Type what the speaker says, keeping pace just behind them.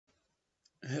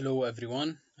Hello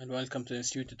everyone and welcome to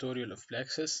this new tutorial of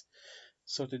Plaxis.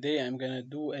 So today I'm gonna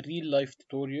do a real life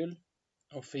tutorial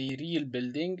of a real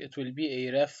building. It will be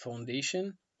a raft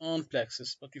foundation on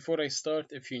Plaxis. But before I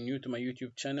start, if you're new to my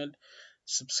YouTube channel,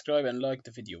 subscribe and like the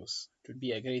videos. It will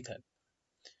be a great help.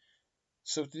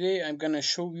 So today I'm gonna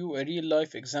show you a real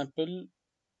life example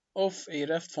of a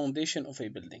raft foundation of a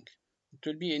building. It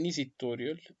will be an easy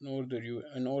tutorial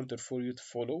in order for you to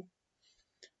follow,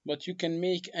 but you can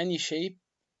make any shape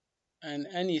and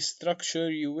any structure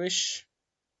you wish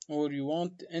or you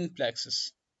want in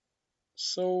Plaxis.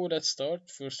 So let's start.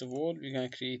 First of all, we're gonna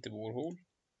create a borehole.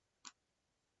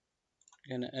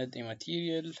 Gonna add a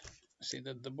material. Say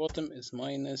that the bottom is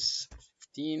minus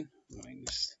 15,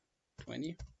 minus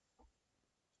 20.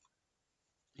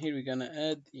 Here we're gonna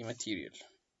add a material.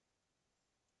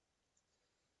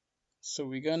 So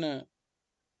we're gonna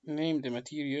name the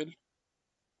material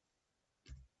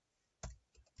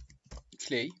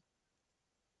clay.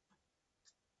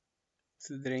 It's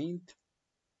drained.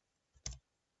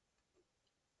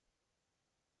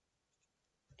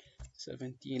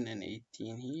 17 and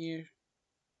 18 here.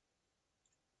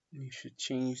 We should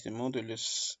change the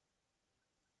modulus,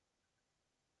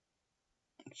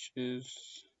 which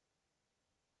is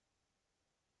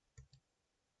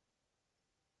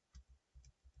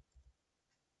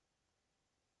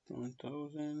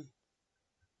 1000.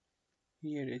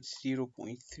 Here it's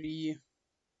 0.3.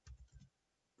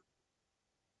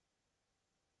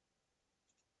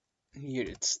 Here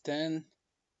it's 10,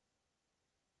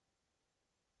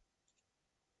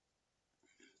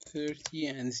 30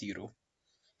 and 0.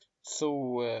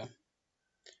 So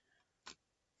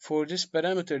for these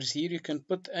parameters here, you can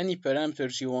put any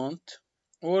parameters you want,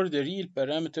 or the real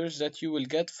parameters that you will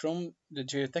get from the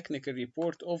geotechnical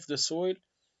report of the soil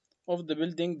of the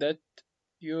building that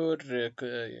you're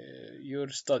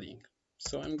studying.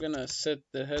 So I'm gonna set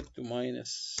the head to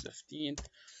minus 15.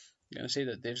 I'm gonna say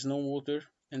that there's no water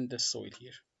in the soil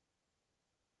here.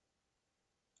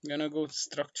 I'm gonna go to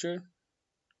structure,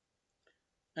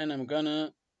 and I'm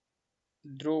gonna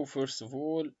draw first of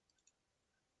all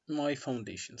my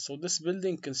foundation. So this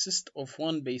building consists of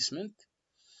one basement,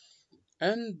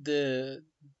 and the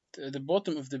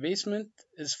bottom of the basement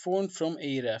is formed from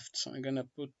a raft. So I'm gonna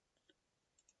put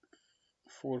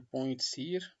 4 points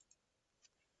here.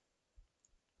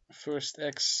 First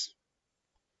X,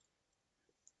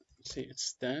 say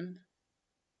it's 10.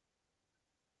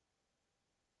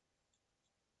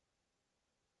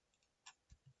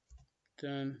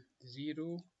 Then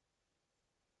 0.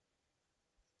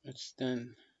 It's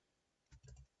then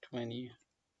 20.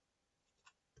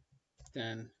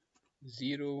 Then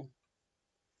 0.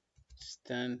 It's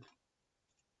 10.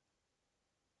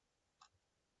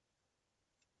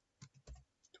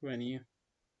 20.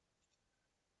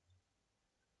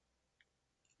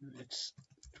 It's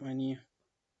 20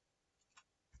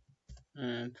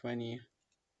 and 20.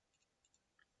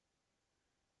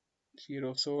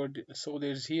 0. So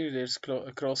there's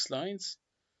cross lines.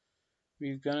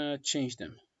 We're gonna change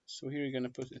them. So here we're gonna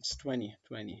put it's 20,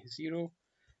 20, 0,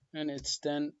 and it's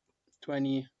 10,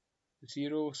 20,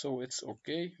 0. So it's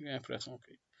okay. We're gonna press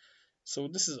OK. So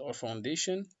this is our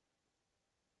foundation.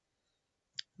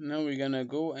 Now we're gonna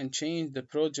go and change the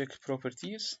project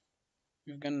properties.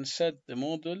 We're gonna set the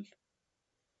model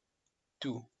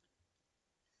to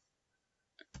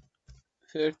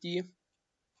 30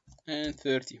 and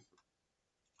 30,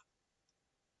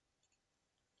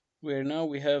 where now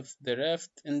we have the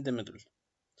raft in the middle.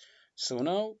 So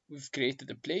now we've created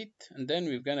a plate, and then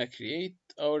we're gonna create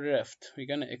our raft. We're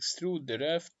gonna extrude the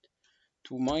raft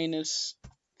to minus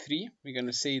 3. We're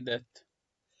gonna say that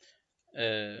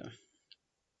uh,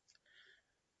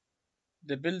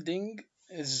 the building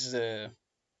is the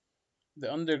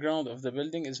underground of the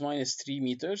building is minus 3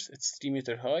 meters. It's 3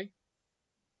 meter high.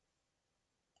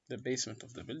 The basement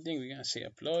of the building, we're gonna say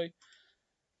apply,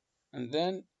 and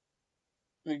then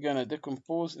we're gonna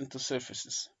decompose into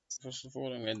surfaces. First of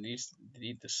all, I'm gonna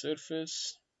delete the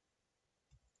surface.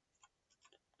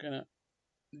 I'm gonna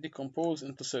decompose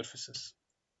into surfaces.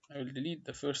 I will delete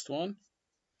the first one,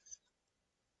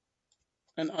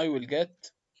 and I will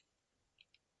get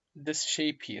this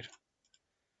shape here.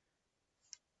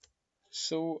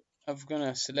 So I'm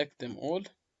gonna select them all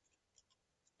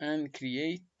and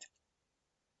create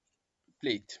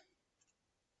plate.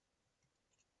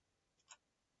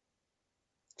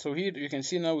 So here you can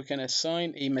see now we can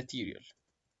assign a material.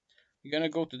 We're gonna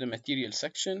go to the material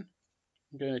section.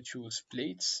 I'm gonna choose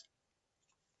plates.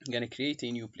 I'm gonna create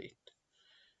a new plate.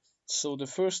 So the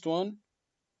first one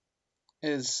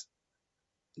is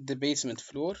the basement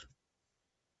floor.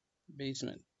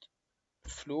 Basement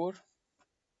floor.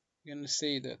 I'm gonna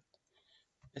say that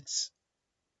it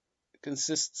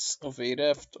consists of a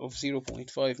raft of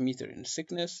 0.5 meter in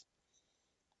thickness.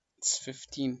 It's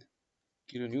 15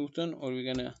 kilonewton, or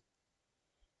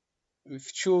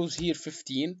we've chose here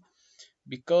 15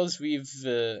 because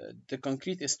the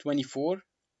concrete is 24,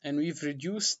 and we've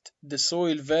reduced the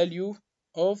soil value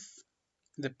of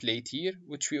the plate here,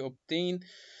 which we obtain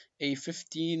a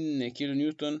 15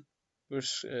 kilonewton per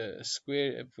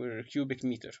square per cubic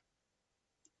meter.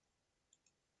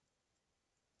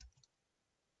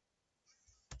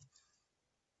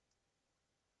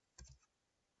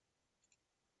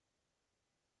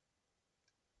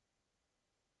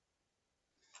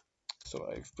 So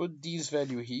I've put these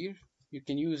value here. You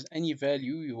can use any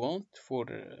value you want for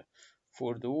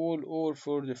the wall or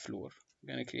for the floor. I'm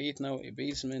gonna create now a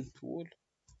basement wall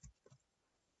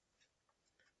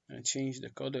and change the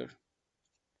color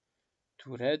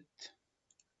to red.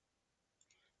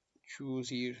 Choose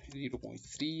here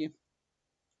 0.3,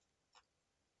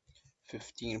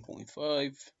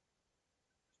 15.5,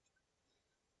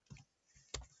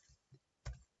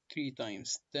 3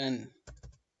 times 10,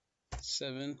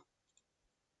 7,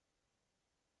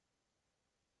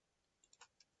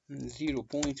 and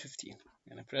 0.15. I'm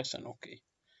gonna press an OK.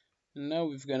 And now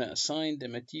we're gonna assign the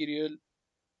material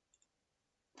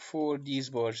for these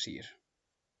bars here.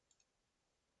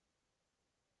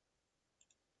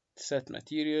 Set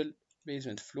material,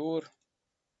 basement floor.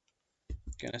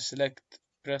 Gonna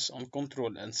press on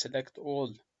Control and select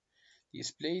all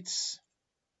these plates,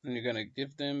 and you're gonna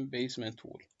give them basement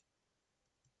wall.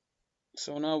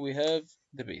 So now we have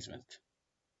the basement.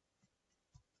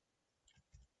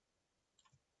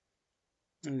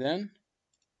 And then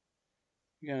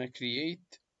we're gonna create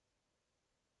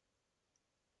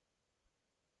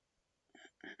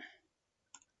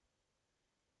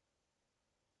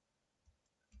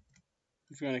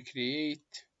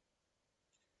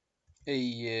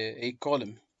a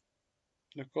column.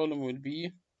 The column will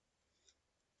be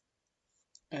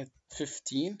at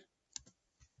 15,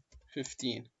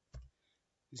 15,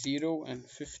 0, and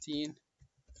 15,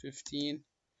 15,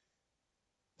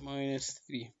 minus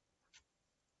 3.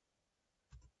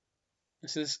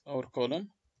 This is our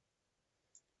column.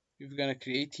 We're gonna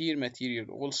create here material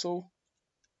also.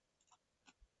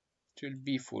 It will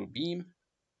be for beam.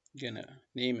 Gonna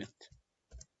name it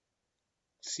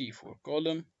C for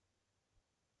column.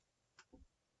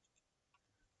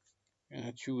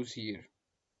 Gonna choose here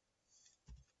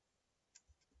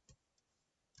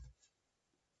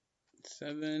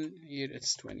 7. Here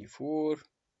it's 24.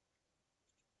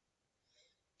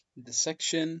 The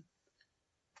section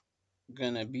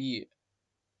gonna be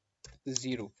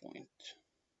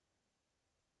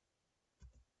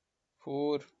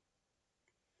 0.4.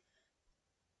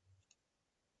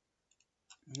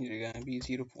 Here gonna be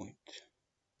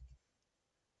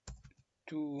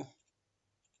 0.2.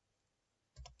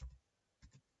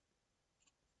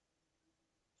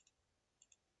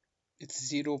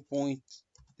 It's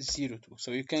 0.02.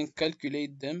 So you can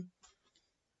calculate them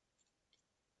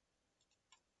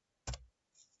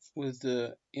with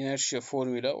the inertia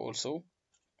formula also.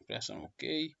 Press on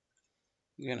OK.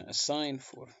 We're gonna assign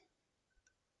for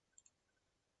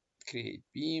create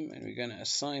beam, and we're gonna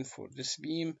assign for this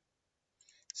beam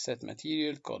set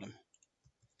material column.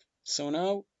 So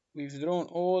now we've drawn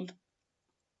all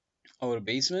our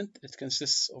basement. It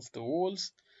consists of the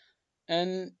walls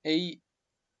and a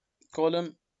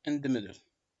column in the middle.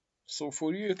 So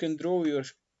for you can draw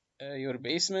your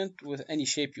basement with any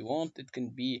shape you want. It can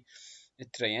be a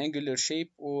triangular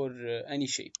shape or any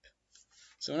shape.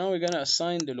 So now we're gonna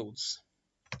assign the loads.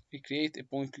 We create a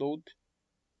point load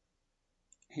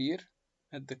here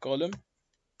at the column.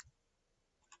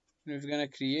 And we're gonna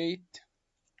create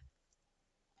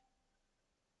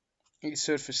a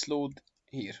surface load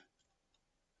here.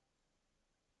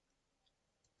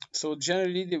 So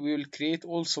generally we will create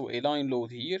also a line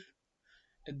load here.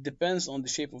 It depends on the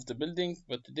shape of the building,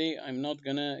 but today I'm not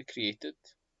gonna create it.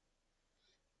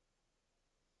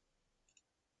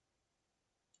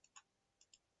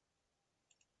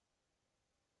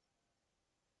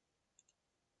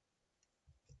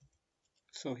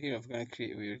 So here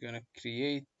we're gonna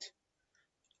create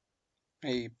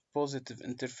a positive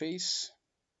interface.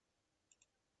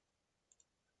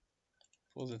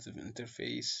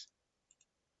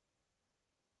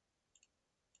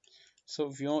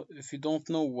 So if you don't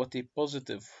know what a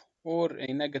positive or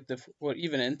a negative or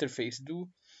even an interface do,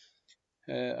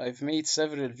 I've made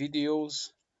several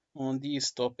videos on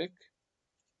this topic.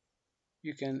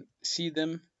 You can see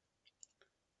them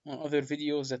on other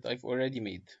videos that I've already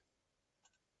made.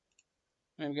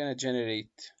 I'm gonna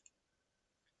generate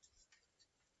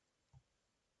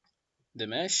the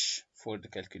mesh for the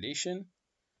calculation.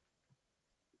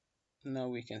 Now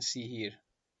we can see here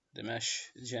the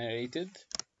mesh generated.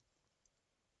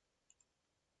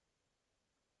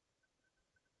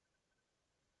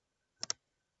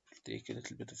 It'll take a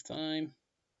little bit of time.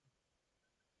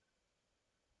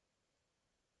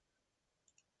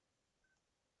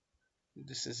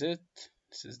 This is it.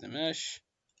 This is the mesh.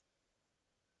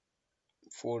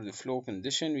 For the flow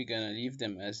condition, we're gonna leave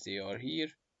them as they are here.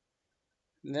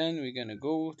 Then we're gonna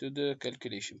go to the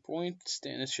calculation point. It's the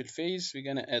initial phase. We're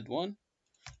gonna add one.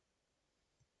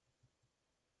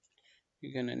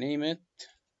 We're gonna name it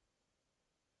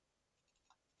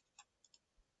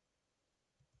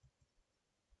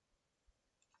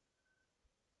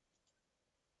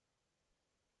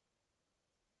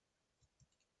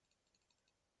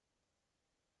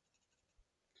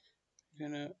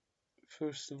gonna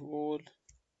first of all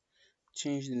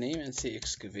change the name and say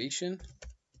excavation.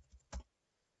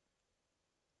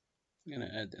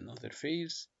 Gonna add another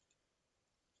phase.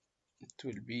 It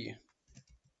will be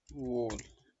wall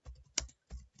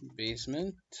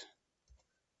basement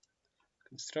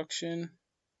construction.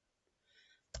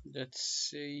 Let's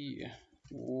say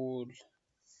wall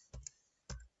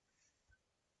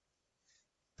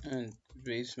and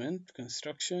basement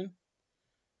construction.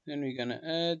 Then we're gonna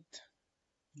add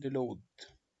the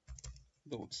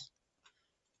loads.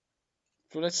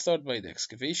 So let's start by the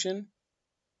excavation.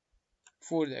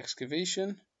 For the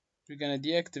excavation, we're gonna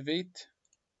deactivate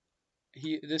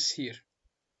this here.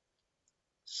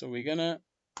 So we're gonna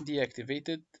deactivate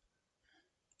it.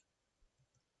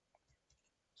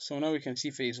 So now we can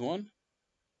see phase 1.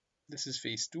 This is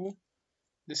phase 2.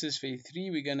 This is phase 3.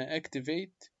 We're gonna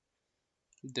activate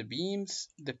the beams,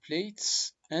 the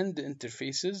plates, and the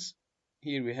interfaces.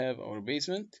 Here we have our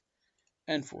basement.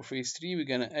 And for phase 3, we're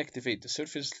gonna activate the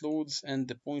surface loads and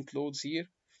the point loads here.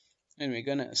 And we're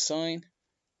gonna assign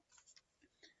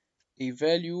a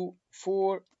value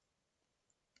for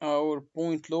our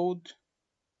point load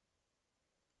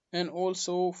and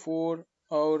also for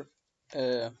our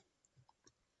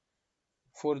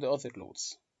for the other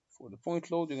loads. For the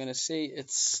point load, we're gonna say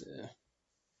it's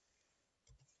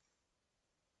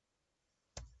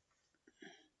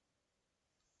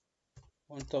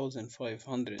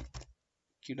 1500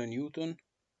 kilonewton.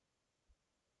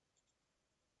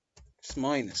 It's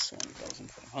minus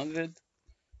 1500.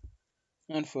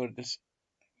 And for this,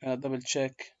 double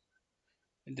check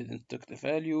it didn't took the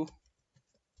value.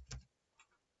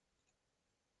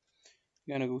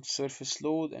 We're gonna go to surface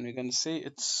load and we're gonna say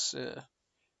it's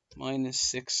minus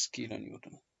 6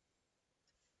 kilonewton.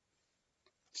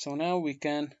 So now we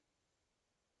can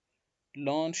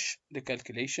launch the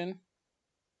calculation.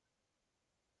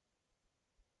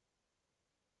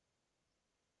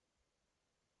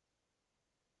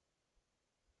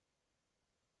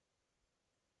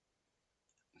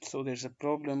 So there's a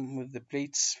problem with the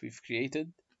plates we've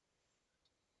created.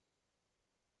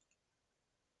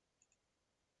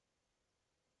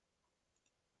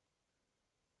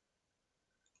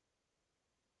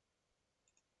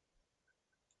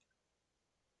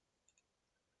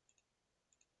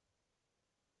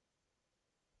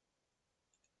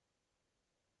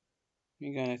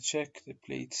 We're gonna check the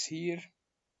plates here.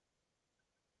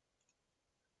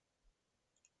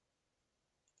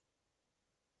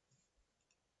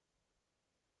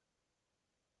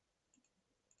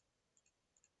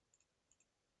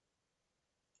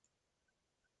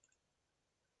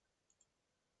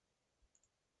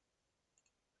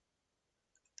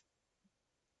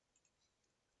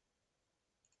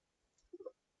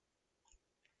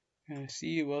 And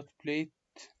see what plate.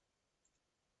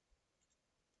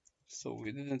 So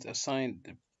we didn't assign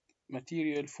the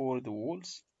material for the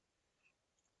walls.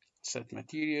 Set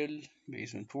material,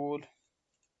 basement wall.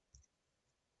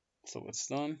 So it's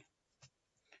done.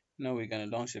 Now we're gonna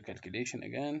launch the calculation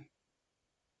again.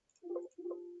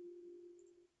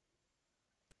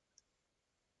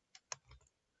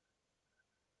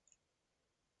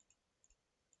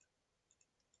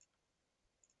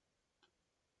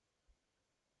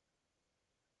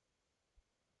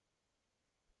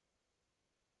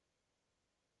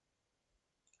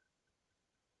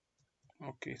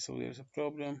 Okay, so there's a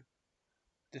problem.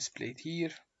 This plate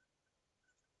here.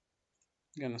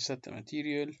 Gonna set the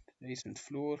material, basement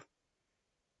floor,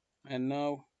 and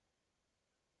now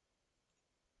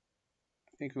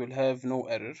I think we'll have no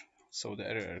error. So the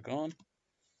error are gone.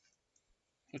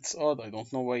 It's odd, I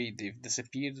don't know why they've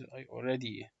disappeared. I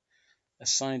already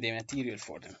assigned a material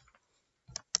for them.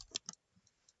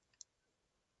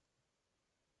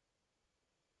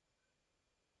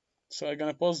 So I'm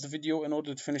gonna pause the video in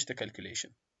order to finish the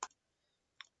calculation.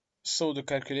 So the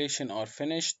calculation are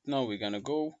finished. Now we're gonna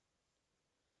go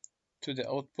to the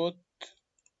output.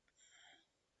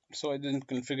 So I didn't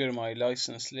configure my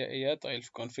license yet. I'll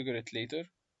configure it later.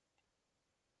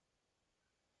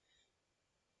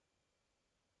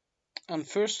 And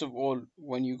first of all,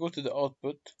 when you go to the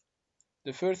output,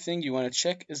 the first thing you want to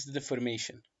check is the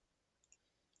deformation.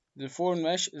 The deform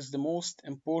mesh is the most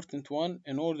important one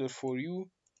in order for you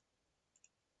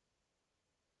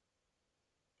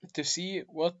to see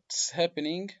what's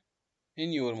happening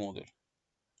in your model.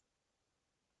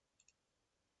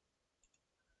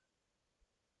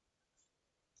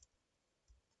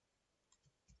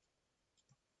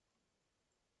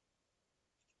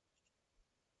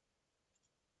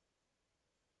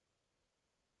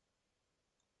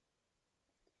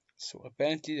 So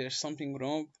apparently there's something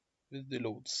wrong with the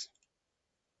loads.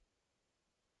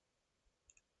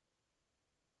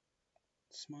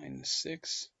 It's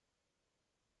 -6.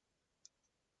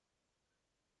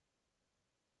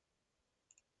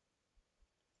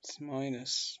 It's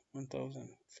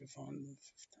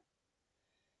 -1550.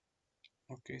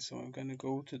 Okay, so I'm gonna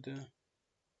go to the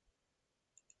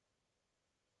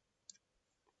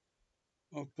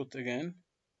output again.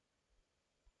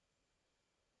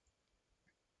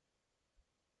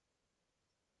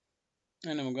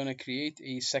 And I'm gonna create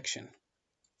a section.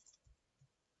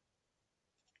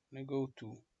 I'm gonna go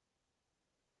to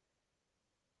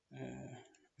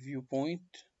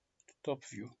viewpoint, top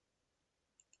view.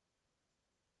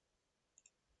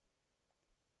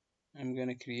 I'm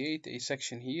gonna create a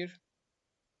section here.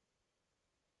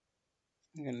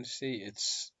 I'm gonna say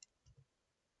it's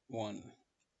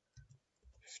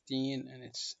 115 and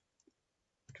it's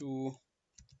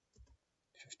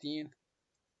 215.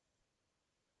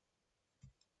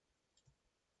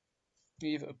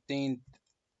 We've obtained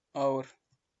our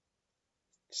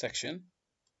section.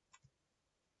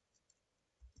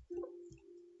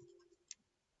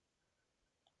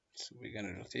 So we're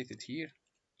gonna rotate it here.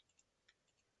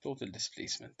 Total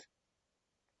displacement.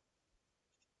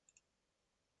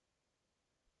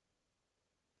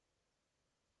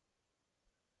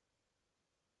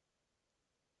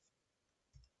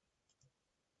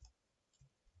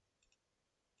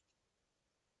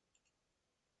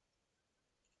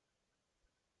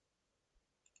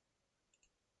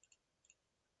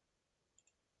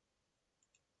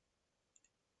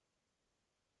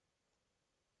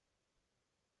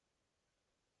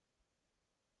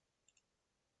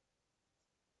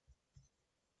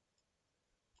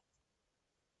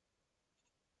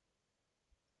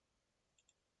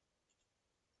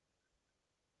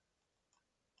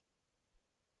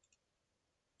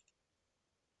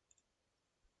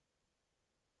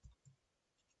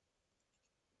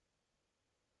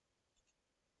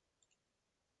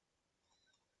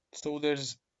 So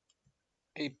there's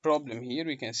a problem here.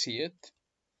 We can see it,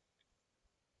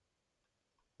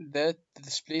 that the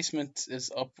displacement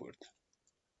is upward.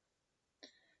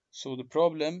 So the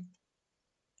problem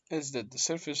is that the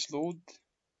surface load,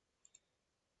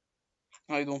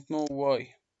 I don't know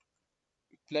why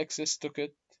Plaxis took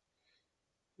it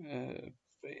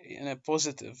in a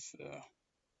positive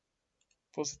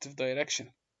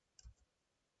direction.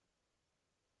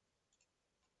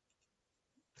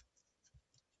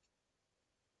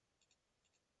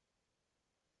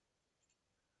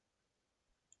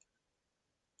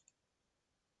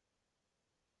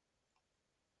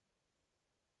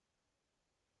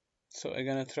 So I'm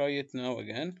gonna try it now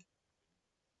again,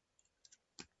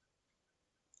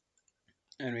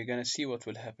 and we're gonna see what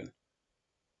will happen.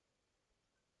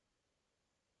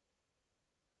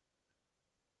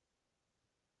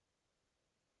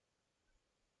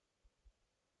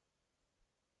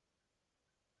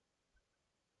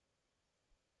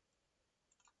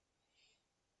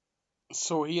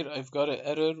 So here I've got an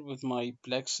error with my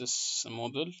Plaxis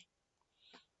model.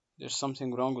 There's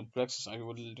something wrong with Plaxis. I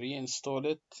will reinstall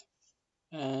it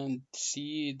and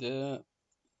see the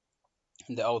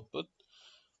output,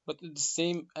 but it's the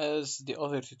same as the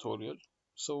other tutorial.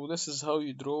 So this is how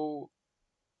you draw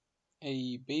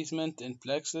a basement in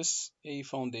Plaxis, a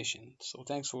foundation. So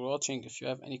thanks for watching. If you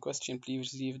have any question,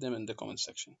 please leave them in the comment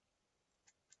section.